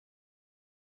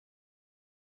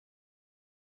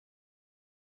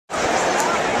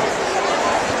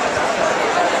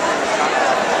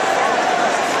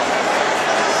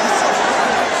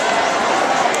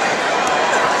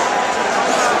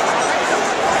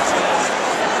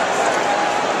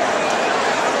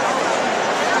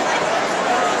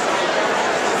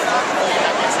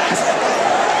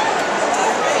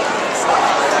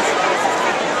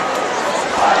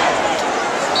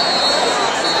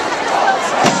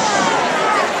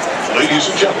ladies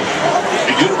and gentlemen,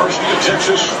 the University of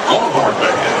Texas Longhorn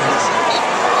Band.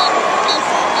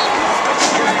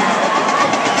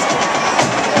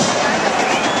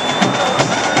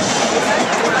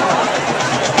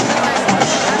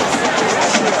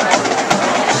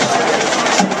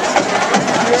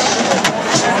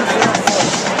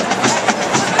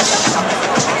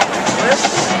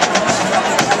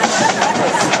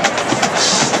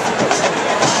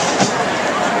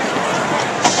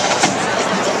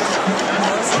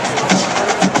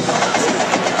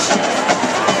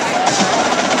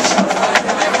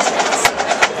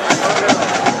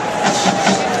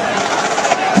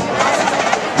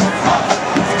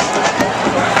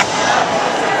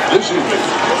 This evening,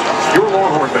 your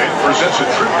Longhorn Band presents a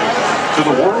tribute to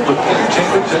the world of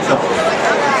entertainment technology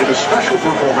in a special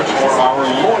performance for our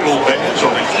loyal bands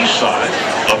on the east side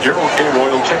of Darrell K.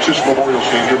 Royal Texas Memorial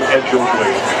Stadium at Joe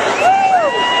Wade.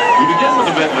 We begin with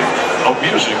a medley of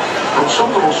music from some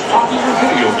of the most popular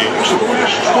video games of the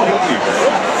last 20 years.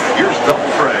 Here's Double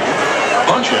Dragon,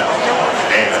 Punch-Out,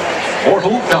 and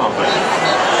Mortal Kombat.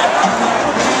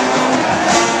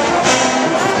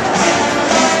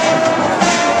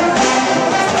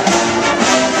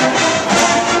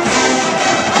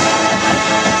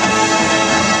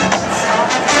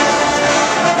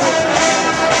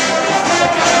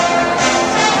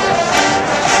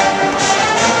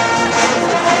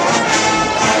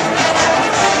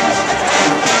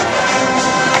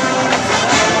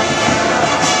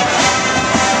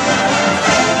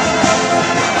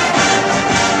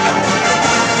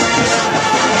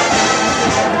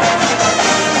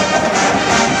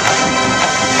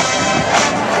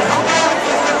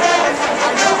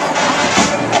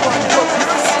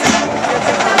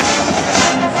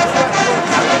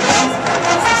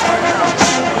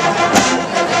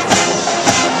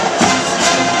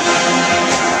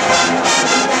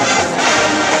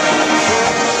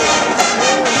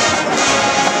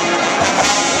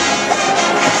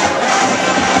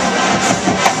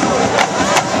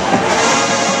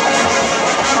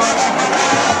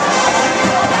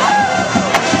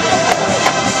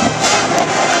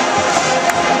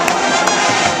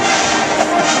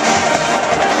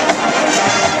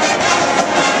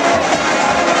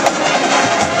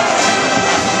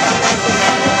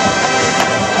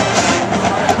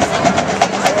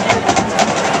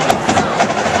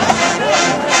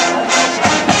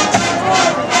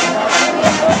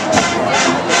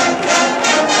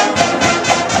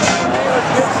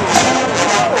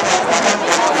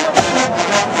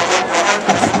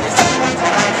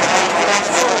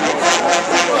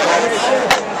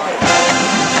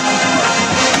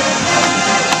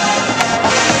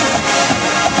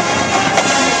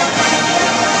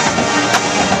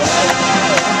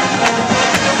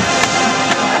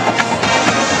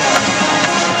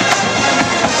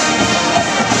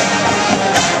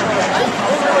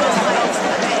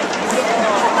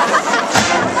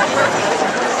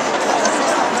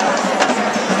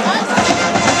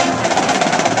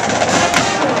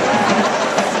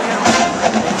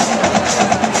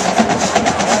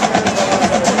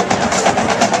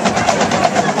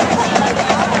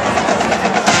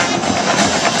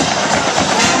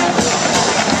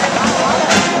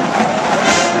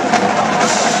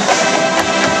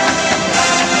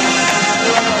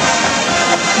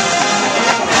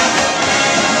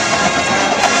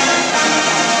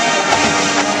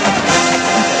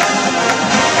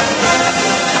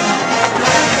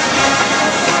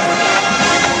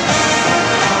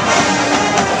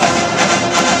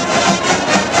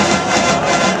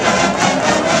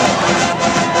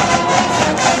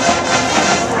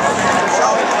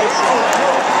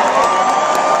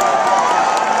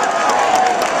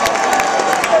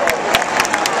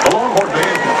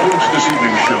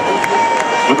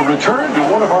 With a return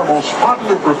to one of our most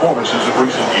popular performances of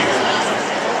recent years.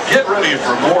 Get ready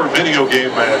for more video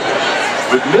game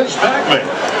madness with Ms. Pac-Man,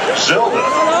 Zelda,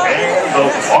 and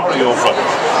the Mario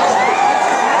Brothers.